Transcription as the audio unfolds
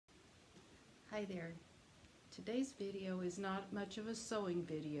Hi there. Today's video is not much of a sewing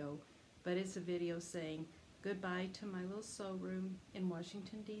video, but it's a video saying goodbye to my little sew room in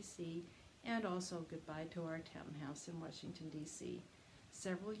Washington, D.C., and also goodbye to our townhouse in Washington, D.C.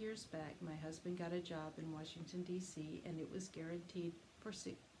 Several years back, my husband got a job in Washington, D.C., and it was guaranteed for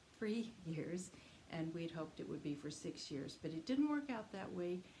 3 years, and we'd hoped it would be for 6 years, but it didn't work out that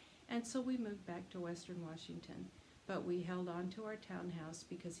way, and so we moved back to Western Washington. But we held on to our townhouse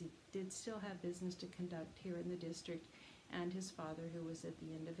because he did still have business to conduct here in the district, and his father, who was at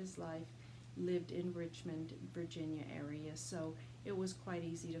the end of his life, lived in Richmond, Virginia area, so it was quite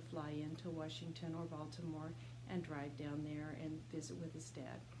easy to fly into Washington or Baltimore and drive down there and visit with his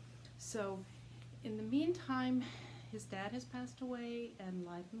dad. So in the meantime, his dad has passed away and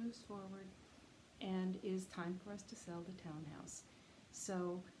life moves forward, and it is time for us to sell the townhouse.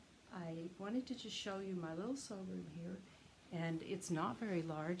 So I wanted to just show you my little sew room here, and it's not very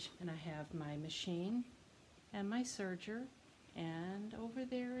large, and I have my machine and my serger, and over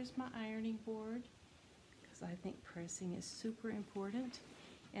there is my ironing board because I think pressing is super important.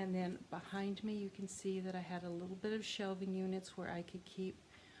 And then behind me you can see that I had a little bit of shelving units where I could keep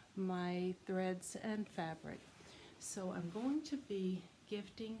my threads and fabric. So I'm going to be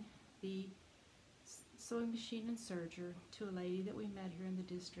gifting the sewing machine and serger to a lady that we met here in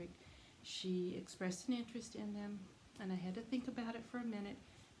the district. She expressed an interest in them, and I had to think about it for a minute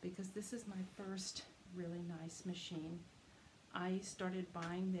because this is my first really nice machine. I started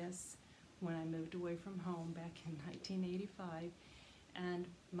buying this when I moved away from home back in 1985, and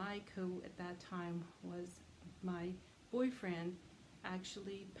Mike, who at that time was my boyfriend,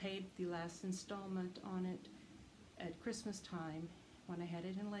 actually paid the last installment on it at Christmas time when I had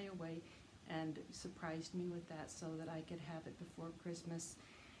it in layaway, and surprised me with that so that I could have it before Christmas,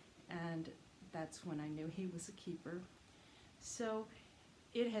 and that's when I knew he was a keeper. So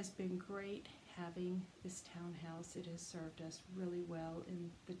it has been great having this townhouse. It has served us really well in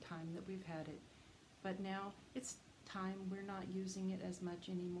the time that we've had it, but now it's time. We're not using it as much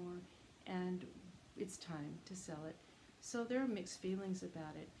anymore, and it's time to sell it. So there are mixed feelings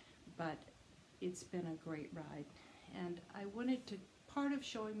about it, but it's been a great ride, and I wanted to, part of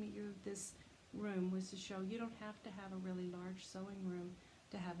showing you this room was to show you don't have to have a really large sewing room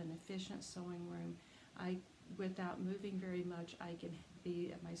to have an efficient sewing room. Without moving very much, I can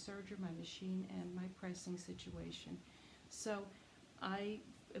be at my serger, my machine, and my pressing situation. So I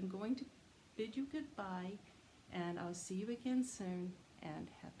am going to bid you goodbye, and I'll see you again soon, and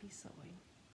happy sewing.